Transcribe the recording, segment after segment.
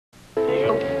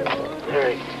All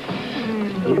right.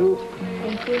 You?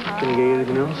 Thank you. Can I get you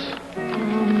anything else?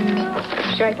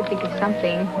 Sure, I could think of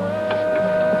something.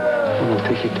 Well,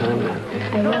 take your time, man.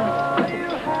 I will.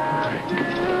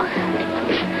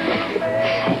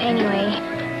 Anyway,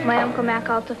 my Uncle Mac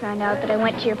also found out that I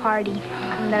went to your party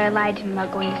and that I lied to him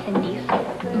about going to Cindy's.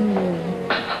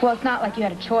 Well, it's not like you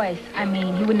had a choice. I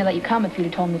mean, he wouldn't have let you come if you'd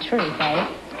have told him the truth, right?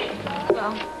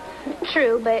 Well,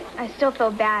 true, but I still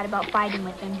feel bad about fighting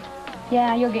with him.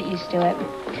 Yeah, you'll get used to it.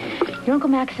 Your Uncle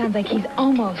Mac sounds like he's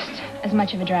almost as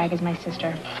much of a drag as my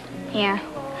sister. Yeah.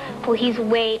 Well, he's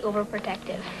way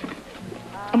overprotective.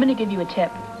 I'm going to give you a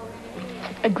tip.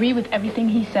 Agree with everything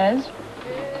he says,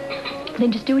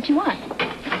 then just do what you want.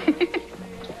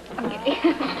 Okay.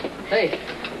 Hey.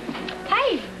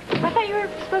 Hi. I thought you were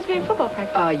supposed to be in football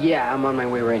practice. Yeah, I'm on my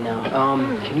way right now.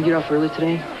 Can you get off early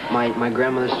today? My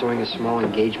grandmother's throwing a small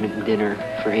engagement dinner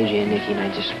for AJ and Nikki, and I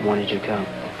just wanted you to come.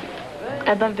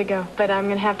 I'd love to go, but I'm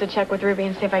going to have to check with Ruby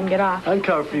and see if I can get off. I can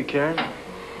cover for you, Karen.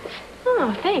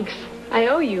 Oh, thanks. I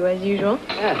owe you, as usual.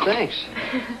 Yeah, thanks.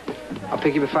 I'll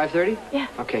pick you up at 5:30? Yeah.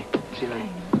 Okay, see you then.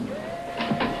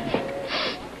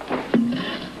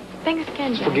 Thanks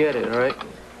again, Jack. Forget it, all right?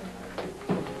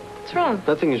 What's wrong?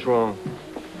 Nothing is wrong.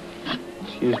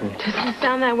 Excuse me. Doesn't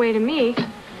sound that way to me.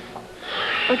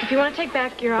 Look, if you want to take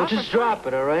back your Well, offer... just drop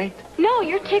it, all right? No,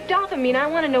 you're ticked off at me, and I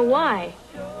want to know why.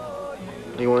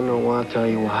 You want to know why? I'll tell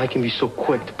you why. I can be so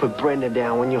quick to put Brenda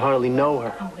down when you hardly know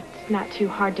her. Oh, it's not too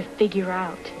hard to figure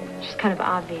out. It's just kind of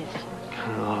obvious.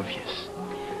 Kind of obvious.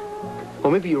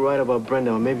 Well, maybe you're right about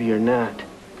Brenda, or maybe you're not.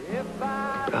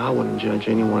 But I wouldn't judge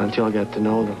anyone until I got to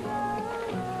know them.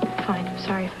 Fine, I'm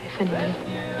sorry if I offended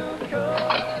you.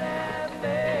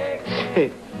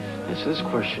 Hey, answer this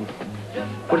question.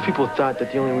 What if people thought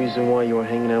that the only reason why you were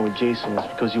hanging out with Jason was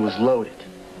because he was loaded?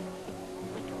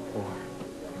 Or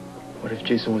what if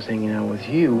Jason was hanging out with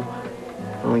you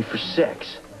only for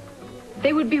sex?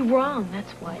 They would be wrong,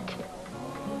 that's what.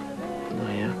 Oh,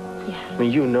 yeah? Yeah. I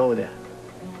mean, you know that.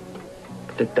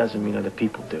 But that doesn't mean other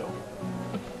people do.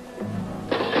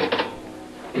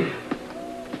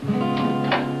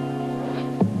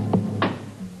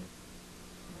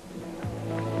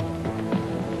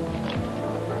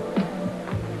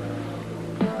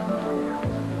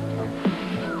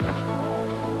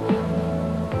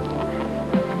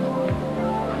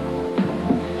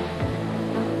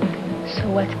 So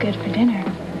what's good for dinner?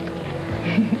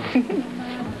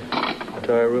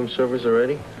 Tired room service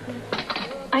already?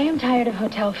 I am tired of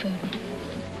hotel food.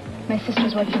 My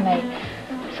sister's working late,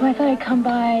 so I thought I'd come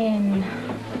by and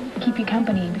keep you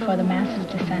company before the masses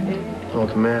descend. Oh,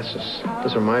 the masses.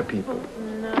 Those are my people.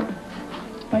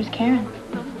 Where's Karen?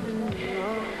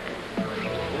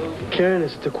 Karen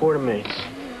is at the Quartermates.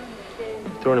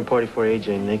 Throwing a party for AJ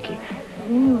and Nikki.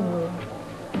 Ooh.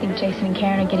 Think Jason and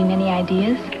Karen are getting any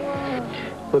ideas?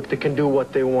 Look, they can do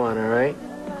what they want, all right?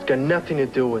 It's got nothing to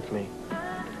do with me.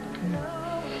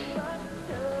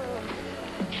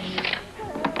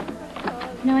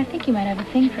 No, I think you might have a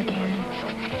thing for Karen.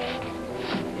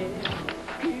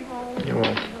 Yeah,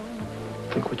 well,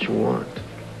 think what you want.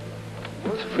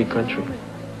 It's a free country.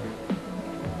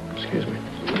 Excuse me.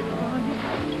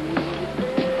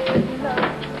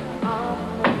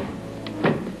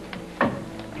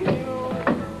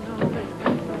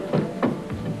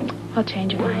 I'll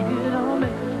change your mind.